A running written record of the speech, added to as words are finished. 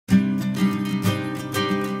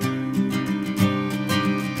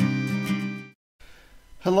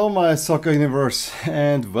Hello, my soccer universe,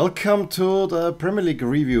 and welcome to the Premier League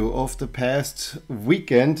review of the past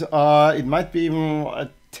weekend. It might be even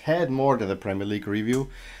a tad more than a Premier League review.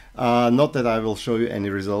 Not that I will show you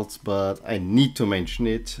any results, but I need to mention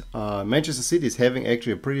it. Manchester City is having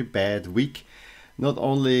actually a pretty bad week. Not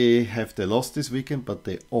only have they lost this weekend, but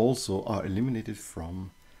they also are eliminated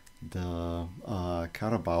from the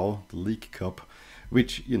Carabao, the League Cup,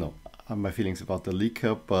 which, my feelings about the League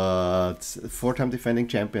Cup, but four-time defending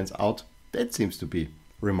champions out, that seems to be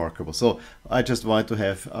remarkable. So I just wanted to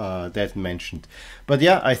have that mentioned. But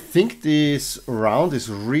yeah, I think this round is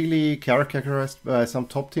really characterized by some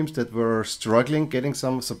top teams that were struggling, getting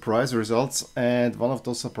some surprise results, and one of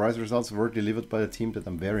those surprise results were delivered by the team that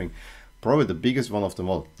I'm wearing. Probably the biggest one of them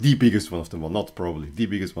all. The biggest one of them all, not probably. The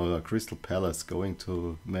biggest one, Crystal Palace, going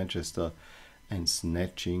to Manchester and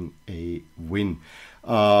snatching a win.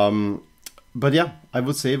 But yeah, I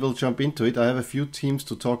would say we'll jump into it. I have a few teams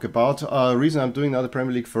to talk about. The reason I'm doing now the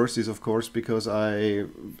Premier League first is, of course, because I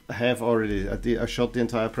have already I shot the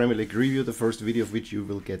entire Premier League review, the first video of which you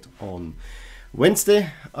will get on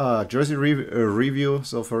Wednesday. Jersey review,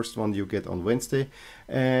 so first one you get on Wednesday.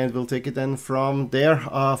 And we'll take it then from there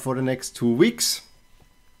for the next 2 weeks.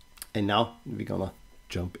 And now we're gonna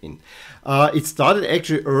jump in. It started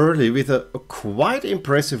actually early with a quite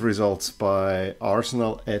impressive results by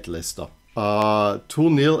Arsenal at Leicester.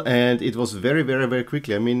 2-0, and it was very, very, very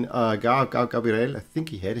quickly. I mean, Gabriel, I think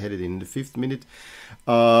he had it in the 5th minute,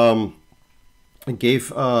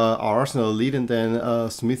 gave Arsenal a lead, and then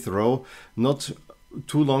Smith Rowe, not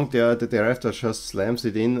too long thereafter, just slams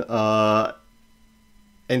it in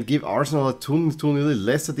and give Arsenal a 2-0.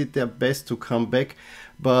 Leicester did their best to come back,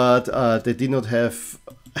 but they did not have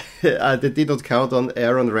they did not count on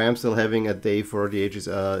Aaron Ramsdale having a day for the ages,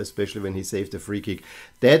 especially when he saved the free kick.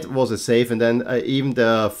 That was a save, and then even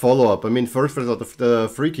the follow-up. I mean, first of all, the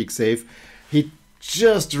free kick save, he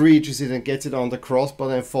just reaches it and gets it on the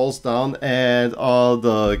crossbar and falls down, and all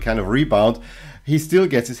the kind of rebound, he still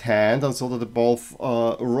gets his hand on so that the ball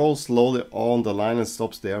rolls slowly on the line and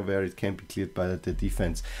stops there where it can be cleared by the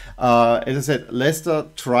defense. As I said, Leicester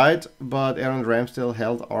tried, but Aaron Ramsdale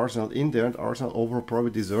held Arsenal in there, and Arsenal overall probably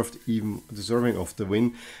deserving of the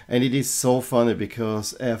win. And it is so funny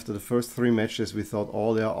because after the first 3 matches we thought,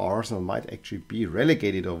 oh yeah, Arsenal might actually be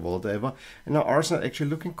relegated or whatever, and now Arsenal actually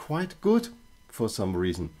looking quite good for some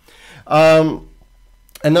reason.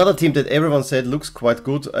 Another team that everyone said looks quite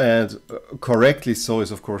good, and correctly so,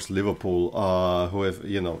 is of course Liverpool, who have,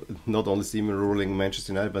 not only seeming ruling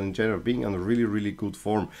Manchester United, but in general being on a really, really good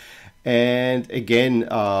form. And again,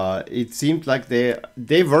 it seemed like they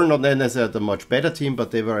were not necessarily a much better team,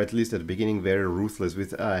 but they were at least at the beginning very ruthless,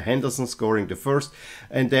 with Henderson scoring the first,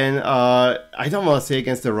 and then I don't want to say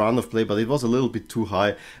against the run of play, but it was a little bit too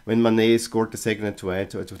high when Mane scored the second and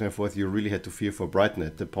 24th. You really had to fear for Brighton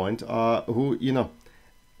at the point, who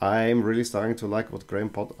I'm really starting to like what Graham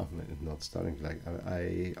Potter. Not starting to like.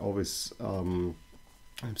 I always. I'm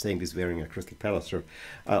saying this wearing a Crystal Palace shirt.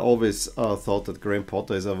 I always thought that Graham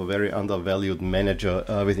Potter is a very undervalued manager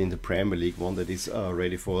within the Premier League, one that is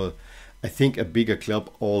ready for, I think, a bigger club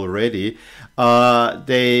already.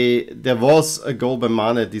 There was a goal by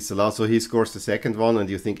Mane disallowed, so he scores the second one, and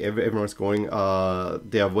you think everyone's going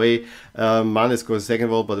their way. Mane scores the second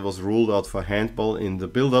goal, but it was ruled out for handball in the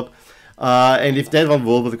build-up. And if that one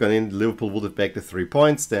would have gone in, Liverpool would have backed the 3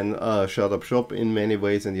 points, then shut up shop in many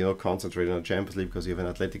ways, and concentrate on the Champions League because you have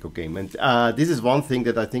an Atletico game. And this is one thing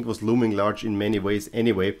that I think was looming large in many ways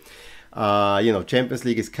anyway. Champions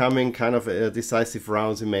League is coming, kind of decisive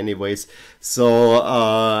rounds in many ways. So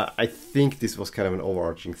I think this was kind of an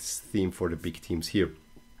overarching theme for the big teams here.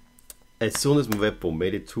 As soon as Mwepu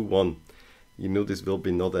made it 2-1, you knew this will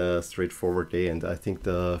be not a straightforward day, and I think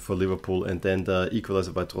for Liverpool, and then the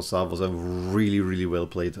equalizer by Trossard was a really, really well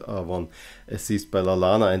played one, assist by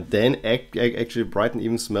Lallana, and then actually Brighton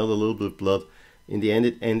even smelled a little bit of blood. In the end,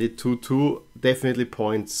 it ended 2-2. Definitely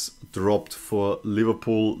points dropped for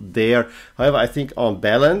Liverpool there. However, I think on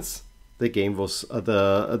balance, the game was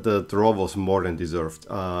the draw was more than deserved.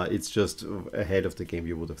 It's just ahead of the game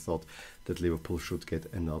you would have thought that Liverpool should get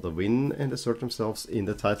another win and assert themselves in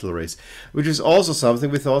the title race, which is also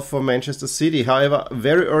something we thought for Manchester City. However,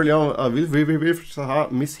 very early on, Wilfried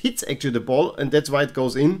Zaha mishits actually the ball, and that's why it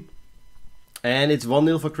goes in. And it's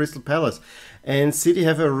 1-0 for Crystal Palace. And City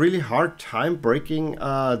have a really hard time breaking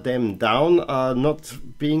them down, not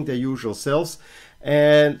being their usual selves.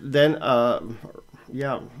 And then I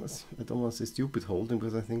don't want to say stupid holding,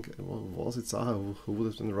 because I think, was it Zaha who would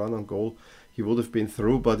have done a run on goal? He would have been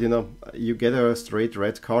through, but you get a straight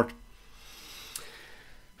red card,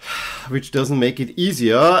 which doesn't make it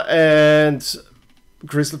easier. And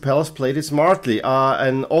Crystal Palace played it smartly.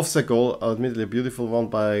 An offside goal, admittedly a beautiful one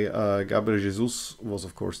by Gabriel Jesus, was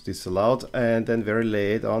of course disallowed. And then very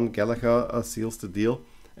late on, Gallagher seals the deal.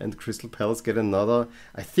 And Crystal Palace get another.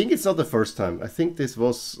 I think it's not the first time. I think this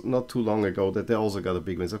was not too long ago that they also got a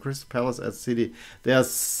big win. So Crystal Palace at City, there's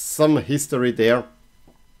some history there.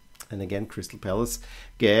 And again, Crystal Palace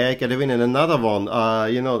get a win. And another one,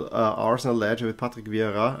 Arsenal legend with Patrick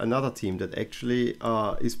Vieira, another team that actually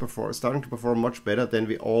is starting to perform much better than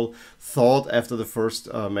we all thought after the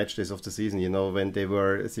first match days of the season, when they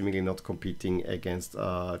were seemingly not competing against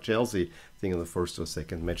Chelsea, I think on the first or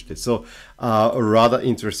second match day. So a rather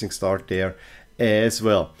interesting start there as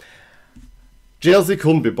well. Chelsea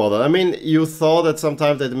couldn't be bothered. I mean, you thought at some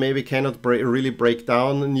time that maybe cannot really break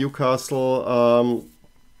down Newcastle.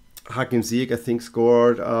 Hakim Ziyech, I think,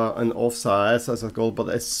 scored an offside as a goal, but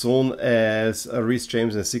as soon as Reece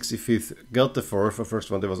James in the 65th got the first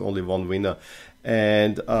one, there was only one winner,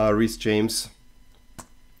 and Reece James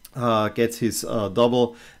gets his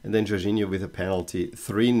double, and then Jorginho with a penalty,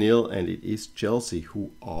 3-0, and it is Chelsea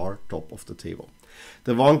who are top of the table.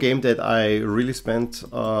 The one game that I really spent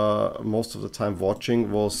most of the time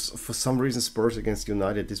watching was, for some reason, Spurs against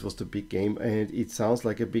United. This was the big game, and it sounds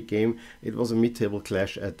like a big game. It was a mid-table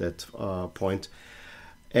clash at that point.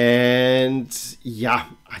 And yeah,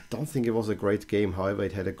 I don't think it was a great game. However,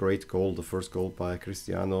 it had a great goal, the first goal by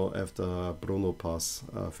Cristiano after Bruno pass,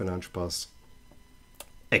 Fernandes pass.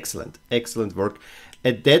 Excellent, excellent work.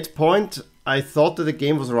 At that point, I thought that the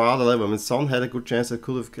game was rather level. I mean, Son had a good chance that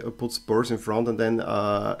could have put Spurs in front, and then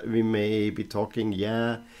we may be talking,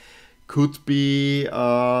 could be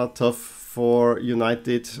tough for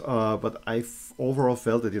United, but I overall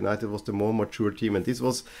felt that United was the more mature team, and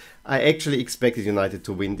I actually expected United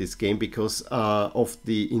to win this game because of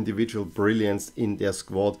the individual brilliance in their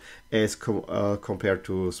squad as compared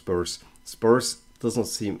to Spurs. Spurs does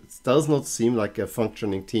not seem like a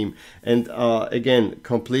functioning team, and again,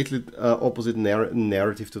 completely opposite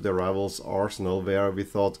narrative to their rivals Arsenal, where we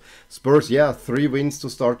thought Spurs, 3 wins to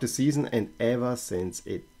start the season, and ever since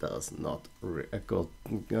it does not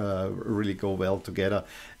really go well together.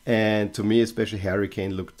 And to me, especially Harry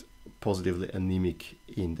Kane looked positively anemic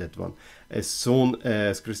in that one. As soon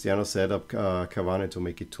as Cristiano set up Cavani to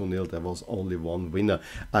make it 2-0, there was only one winner.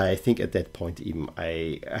 I think at that point even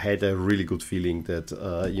I had a really good feeling that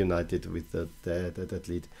United with that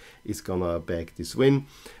lead is gonna bag this win.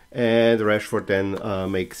 And Rashford then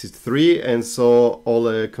makes it 3, and so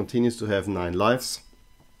Ole continues to have 9 lives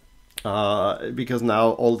because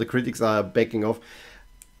now all the critics are backing off.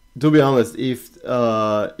 To be honest, if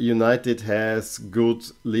United has good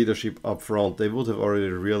leadership up front, they would have already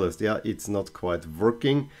realized, it's not quite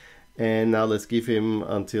working. And now let's give him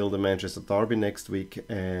until the Manchester Derby next week,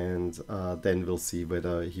 and then we'll see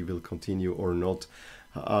whether he will continue or not.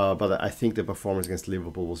 But I think the performance against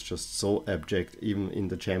Liverpool was just so abject. Even in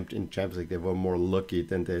the Champions League, they were more lucky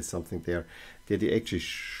than there's something there. They actually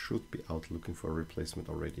should be out looking for a replacement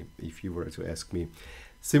already, if you were to ask me.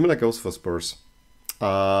 Similar goes for Spurs.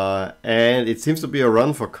 And it seems to be a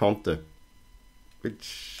run for Conte,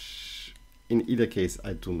 which in either case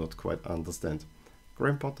I do not quite understand.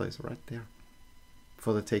 Graham Potter is right there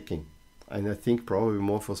for the taking, and I think probably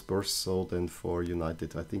more for Spurs so than for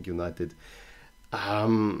United. I think United,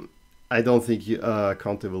 I don't think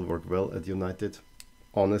Conte will work well at United,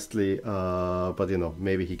 honestly, but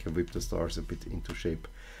maybe he can whip the Stars a bit into shape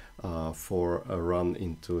for a run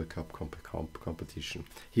into a cup competition.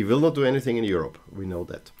 He will not do anything in Europe, we know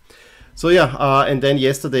that. So and then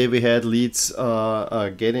yesterday we had Leeds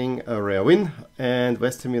getting a rare win, and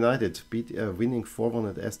West Ham United winning 4-1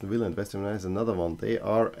 at Aston Villa, and West Ham United is another one. They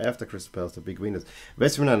are, after Crystal Palace, the big winners.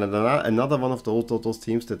 West Ham United, another one of those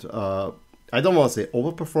teams that I don't want to say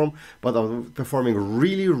overperform, but are performing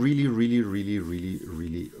really, really, really, really, really,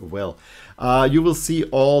 really well. You will see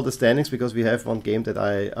all the standings because we have one game that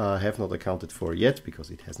I have not accounted for yet because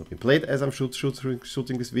it has not been played as I'm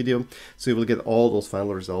shooting this video. So you will get all those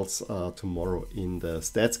final results tomorrow in the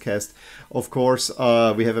StatsCast. Of course,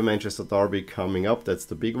 we have a Manchester Derby coming up. That's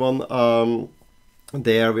the big one.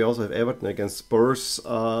 There we also have Everton against Spurs.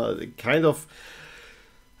 It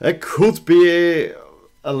could be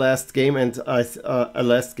a last game, and a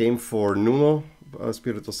last game for Nuno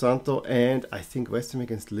Espirito Santo, and I think West Ham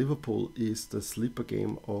against Liverpool is the sleeper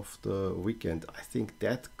game of the weekend. I think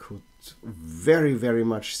that could very, very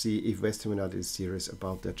much see if West Ham United is serious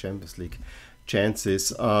about their Champions League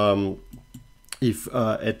chances. If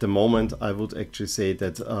at the moment I would actually say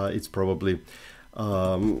that it's probably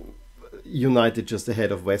United just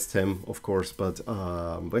ahead of West Ham, of course, but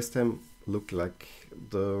West Ham look like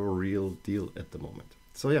the real deal at the moment.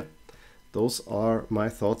 So those are my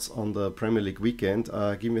thoughts on the Premier League weekend.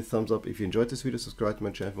 Give me a thumbs up if you enjoyed this video, subscribe to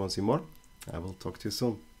my channel if you want to see more. I will talk to you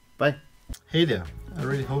soon. Bye! Hey there, I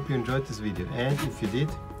really hope you enjoyed this video, and if you did,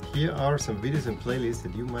 here are some videos and playlists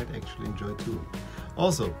that you might actually enjoy too.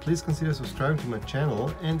 Also, please consider subscribing to my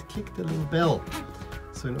channel and click the little bell,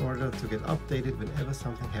 so in order to get updated whenever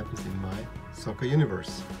something happens in my soccer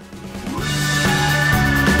universe.